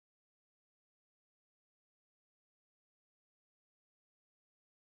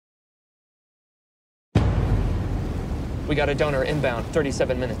We got a donor inbound,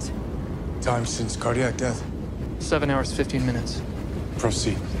 37 minutes. Time since cardiac death? 7 hours, 15 minutes.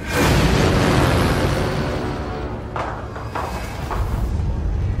 Proceed.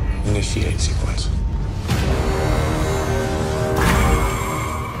 Initiate sequence.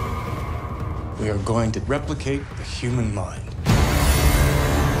 We are going to replicate the human mind.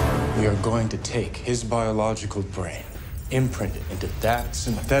 We are going to take his biological brain, imprint it into that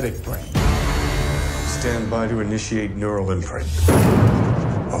synthetic brain. Stand by to initiate neural imprint.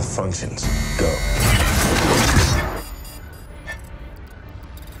 All functions, go.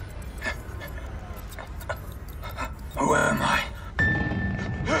 Who am I?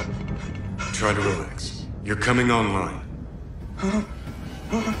 Try to relax. You're coming online. Who am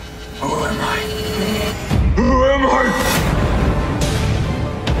I? Who am I?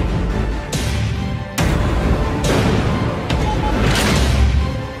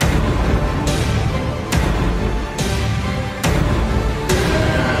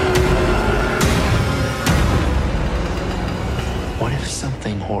 What if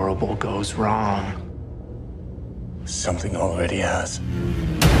something horrible goes wrong? Something already has.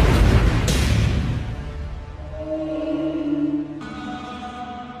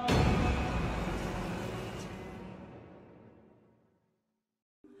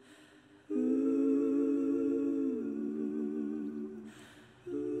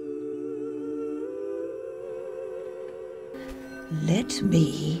 Let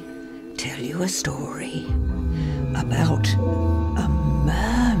me tell you a story about a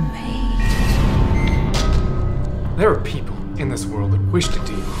mermaid. There are people in this world that wish to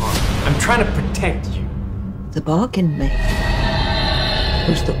do you harm. I'm trying to protect you. The bargain made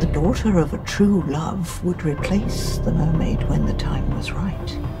was that the daughter of a true love would replace the mermaid when the time was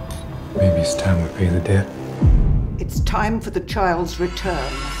right. Maybe it's time we pay the debt. It's time for the child's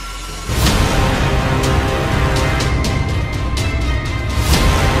return.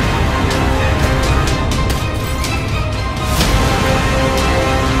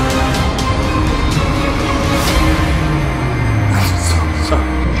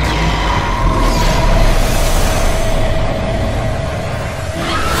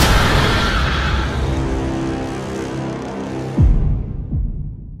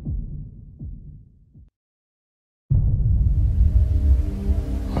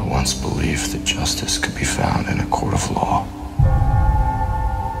 I once believed that justice could be found in a court of law.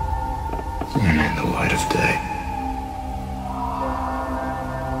 And in the light of day.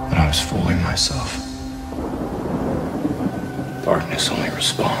 But I was fooling myself. Darkness only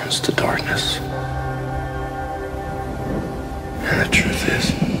responds to darkness. And the truth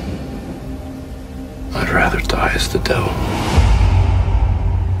is, I'd rather die as the devil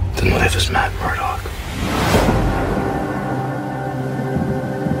than live as Matt Murdock.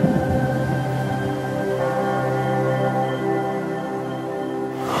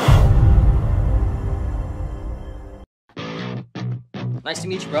 Nice to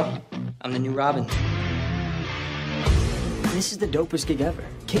meet you, bro. I'm the new Robin. This is the dopest gig ever.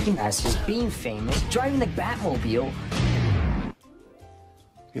 Kicking asses, being famous, driving the Batmobile.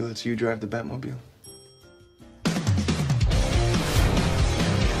 He lets you drive the Batmobile?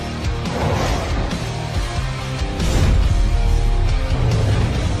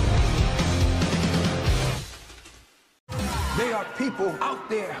 There are people out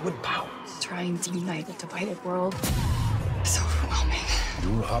there with power. Trying to unite a divided world is overwhelming.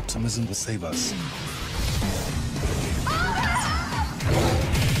 Your optimism will save us.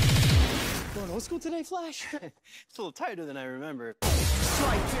 Going old school today, Flash? It's a little tighter than I remember.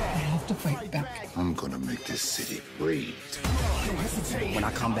 Strike I that. have to fight back. I'm gonna make this city breathe. When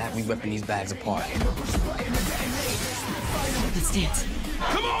I come back, we ripping these bags apart. Let's dance.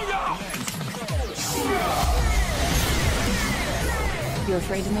 Come on, y'all! You're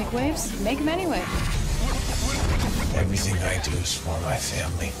afraid to make waves? Make them anyway. Everything I do is for my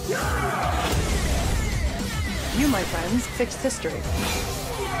family. You, my friends, fixed history.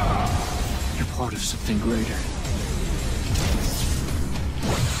 You're part of something greater.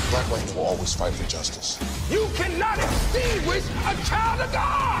 Black Rangers will always fight for justice. You cannot extinguish a child of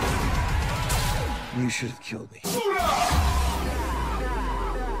God! You should have killed me.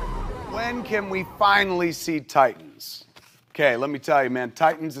 When can we finally see Titans? Okay, let me tell you, man,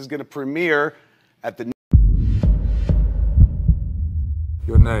 Titans is gonna premiere at the...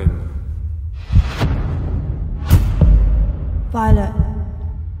 Your name? Violet.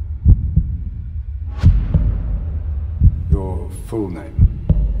 Your full name?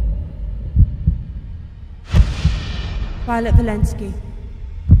 Violet Valensky.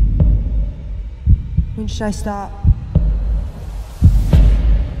 When should I start?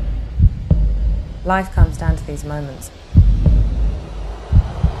 Life comes down to these moments.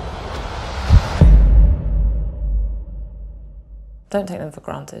 Don't take them for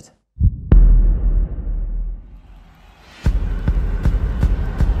granted.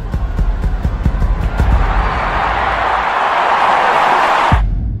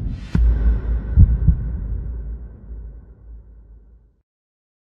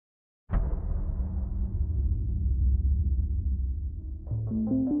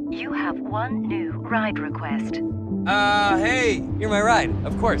 You have one new ride request. Hey, you're my ride,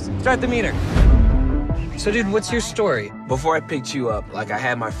 of course. Start the meter. So, dude, what's your story? Before I picked you up, like, I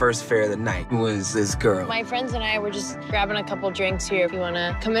had my first fare of the night. Was this girl. My friends and I were just grabbing a couple drinks here if you want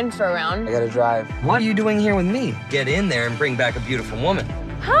to come in for a round. I gotta drive. What are you doing here with me? Get in there and bring back a beautiful woman.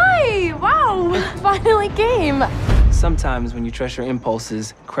 Hi! Wow! Finally came. Sometimes when you trust your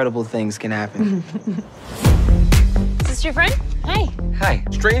impulses, incredible things can happen. Is this your friend? Hi. Hi.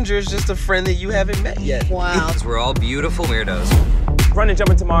 Stranger is just a friend that you haven't met yet. Wow. Because we're all beautiful weirdos. Run and jump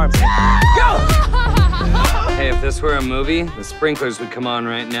into my arms. Go! Hey, if this were a movie, the sprinklers would come on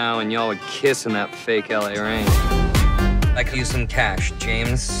right now and y'all would kiss in that fake LA rain. I could use some cash.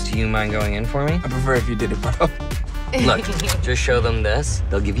 James, do you mind going in for me? I prefer if you did it, bro. Look, just show them this.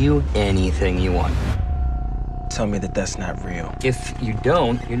 They'll give you anything you want. Tell me that that's not real. If you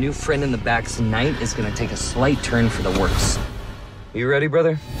don't, your new friend in the back tonight is gonna take a slight turn for the worse. You ready,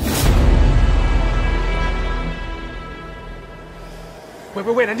 brother?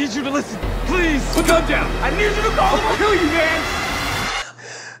 Wait, I need you to listen. Please, put gun down. I need you to call him. I'll kill you, man.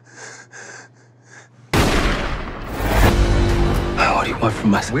 What do you want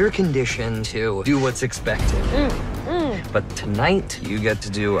from us? We're conditioned to do what's expected. But tonight, you get to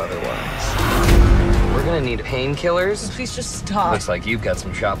do otherwise. We're gonna need painkillers. Please just stop. Looks like you've got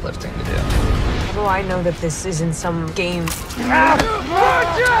some shoplifting to do. How do I know that this isn't some game?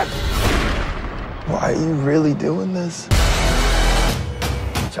 Why are you really doing this?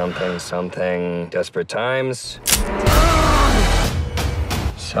 Something, desperate times.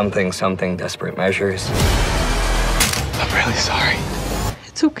 Something, desperate measures. I'm really sorry.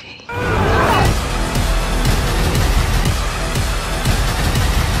 It's okay.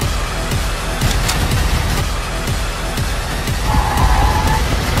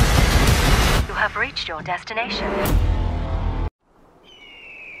 You have reached your destination.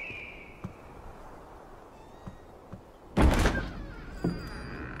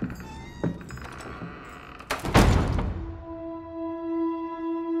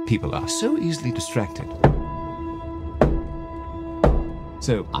 People are so easily distracted.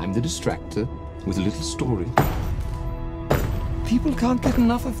 So I'm the distractor with a little story. People can't get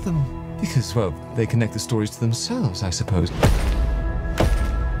enough of them because, well, they connect the stories to themselves, I suppose.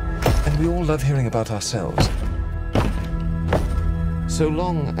 And we all love hearing about ourselves. So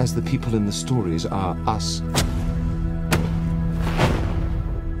long as the people in the stories are us,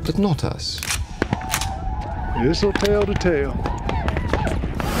 but not us. This'll tell the tale.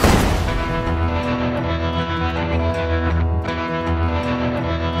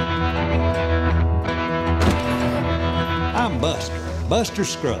 I'm Buster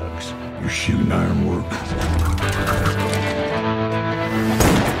Scruggs. You're shooting ironwork.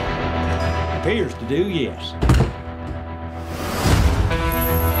 Appears to do, yes.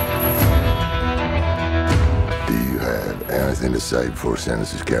 Do you have anything to say before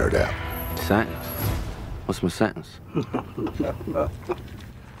sentence is carried out? Sentence? What's my sentence?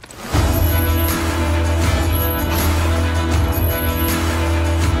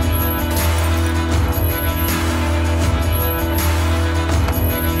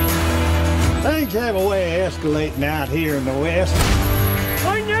 Things have a way of escalating out here in the West.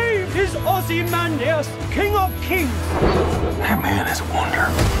 My name is Ozymandias, King of Kings. That man is a wonder.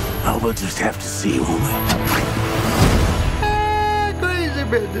 Oh, we'll just have to see, won't we? Crazy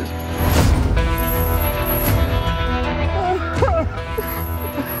business.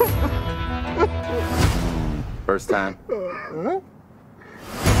 First time.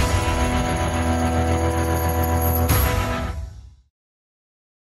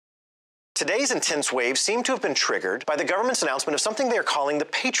 Today's intense waves seem to have been triggered by the government's announcement of something they are calling the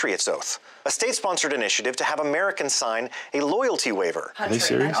Patriot's Oath, a state-sponsored initiative to have Americans sign a loyalty waiver. Are they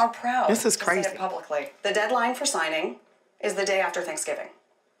serious? And are proud This is to crazy. say it publicly. The deadline for signing is the day after Thanksgiving,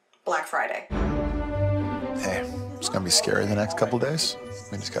 Black Friday. Hey, it's gonna be scary the next couple days.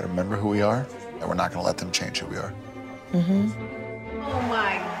 We just gotta remember who we are, and we're not gonna let them change who we are. Oh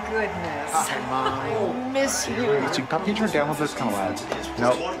my goodness. Hi, Mom. I miss you. Can you turn down with this kind of loud?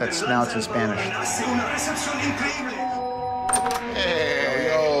 Nope, now it's in Spanish. Hey.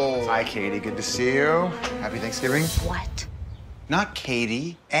 Yo. Hi, Katie. Good to see you. Happy Thanksgiving. What? Not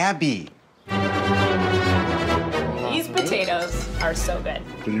Katie, Abby. These potatoes are so good.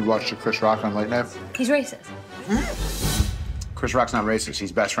 Did you watch the Chris Rock on Late Night? He's racist. Chris Rock's not racist.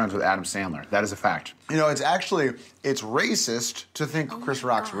 He's best friends with Adam Sandler. That is a fact. You know, it's racist to think Chris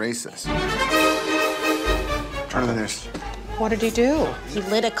Rock's racist. Turn to the news. What did he do? He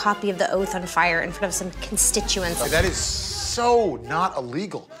lit a copy of The Oath on fire in front of some constituents. That is so not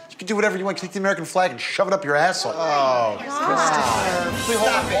illegal. You can do whatever you want. Take the American flag and shove it up your asshole. Oh, God. Please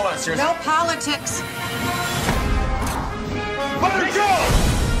hold on, seriously. No politics. Let her go!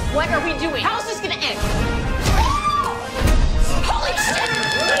 What are we doing? How's this gonna end? Holy shit!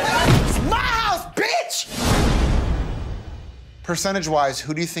 It's my house, bitch! Percentage-wise,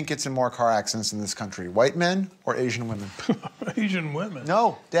 who do you think gets in more car accidents in this country? White men or Asian women? Asian women?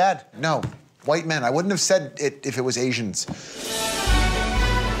 No, Dad, no. White men. I wouldn't have said it if it was Asians.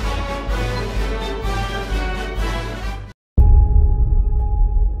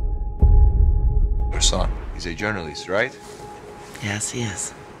 Your son, he's a journalist, right? Yes, he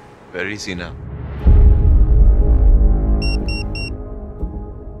is. Where is he now?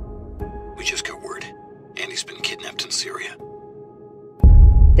 We just got word. Andy's been kidnapped in Syria.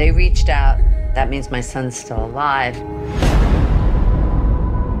 They reached out. That means my son's still alive.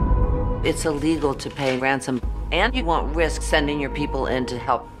 It's illegal to pay ransom, and you won't risk sending your people in to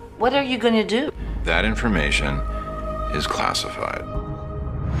help. What are you going to do? That information is classified.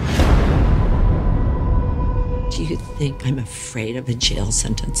 Do you think I'm afraid of a jail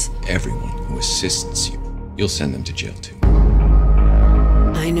sentence? Everyone who assists you, you'll send them to jail too.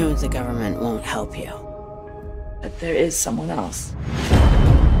 I know the government won't help you, but there is someone else.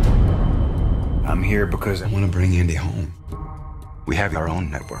 I'm here because I want to bring Andy home. We have our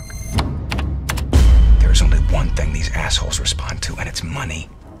own network. There's only one thing these assholes respond to, and it's money.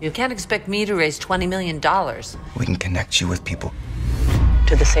 You can't expect me to raise $20 million. We can connect you with people.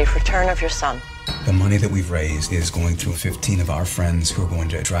 To the safe return of your son. The money that we've raised is going through 15 of our friends who are going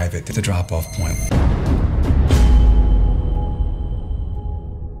to drive it to the drop-off point.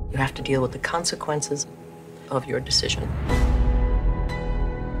 You have to deal with the consequences of your decision.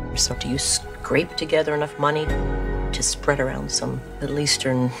 So do you scrape together enough money to spread around some Middle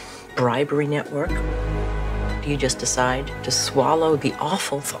Eastern bribery network? Do you just decide to swallow the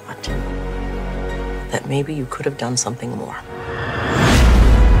awful thought that maybe you could have done something more?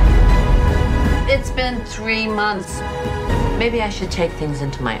 It's been 3 months. Maybe I should take things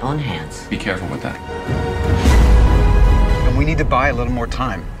into my own hands. Be careful with that. And we need to buy a little more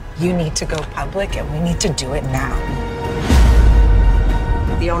time. You need to go public, and we need to do it now.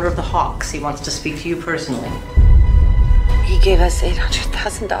 The owner of the Hawks, he wants to speak to you personally. He gave us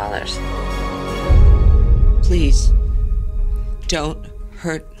 $800,000. Please, don't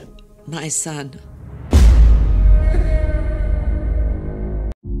hurt my son.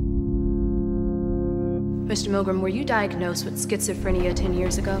 Mr. Milgram, were you diagnosed with schizophrenia 10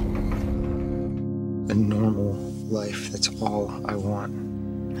 years ago? A normal life, that's all I want.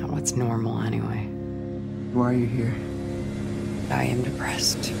 What's normal anyway? Why are you here? I am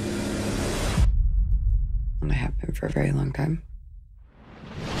depressed. And I have been for a very long time.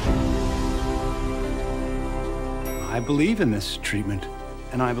 I believe in this treatment,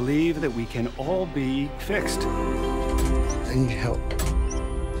 and I believe that we can all be fixed. I need help.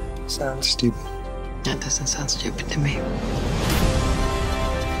 Sounds stupid. That doesn't sound stupid to me.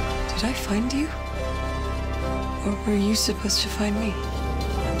 Did I find you? Or were you supposed to find me?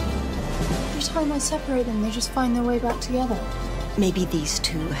 Every time I separate them, they just find their way back together. Maybe these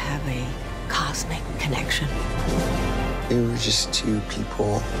two have a cosmic connection. We were just two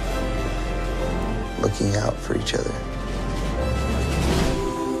people looking out for each other.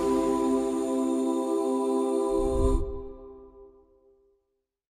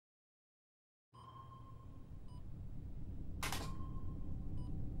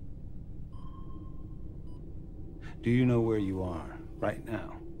 Do you know where you are right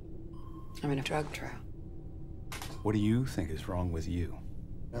now? I'm in a drug trial. What do you think is wrong with you?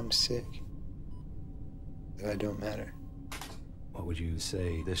 I'm sick. But I don't matter. What would you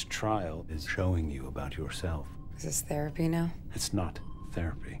say this trial is showing you about yourself? Is this therapy now? It's not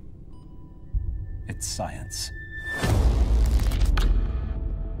therapy. It's science.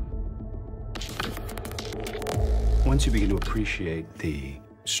 Once you begin to appreciate the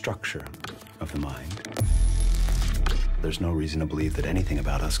structure of the mind, there's no reason to believe that anything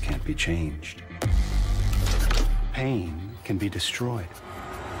about us can't be changed. Pain can be destroyed.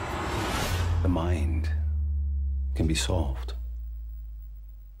 The mind can be solved.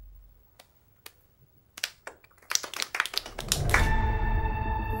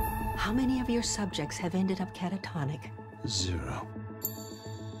 How many of your subjects have ended up catatonic? 0.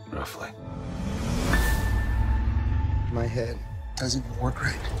 Roughly. My head doesn't work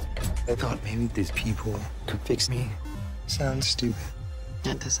right. I thought maybe these people could fix me. Sounds stupid.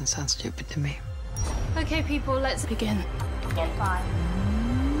 That doesn't sound stupid to me. Okay, people, let's begin. In 5,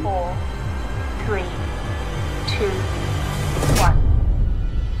 4, 3, 2, 1.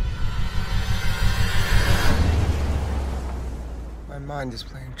 My mind is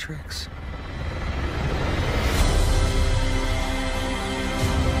playing tricks.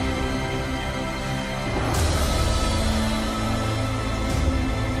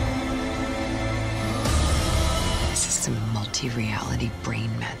 This is some multi-reality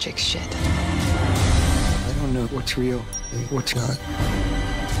brain magic shit. I don't know what's real and what's not.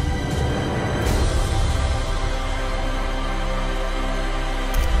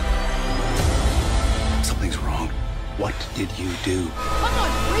 Something's wrong. What did you do? Come on,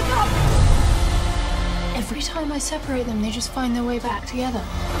 wake up! Every time I separate them, they just find their way back together.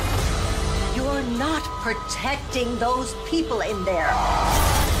 You're not protecting those people in there.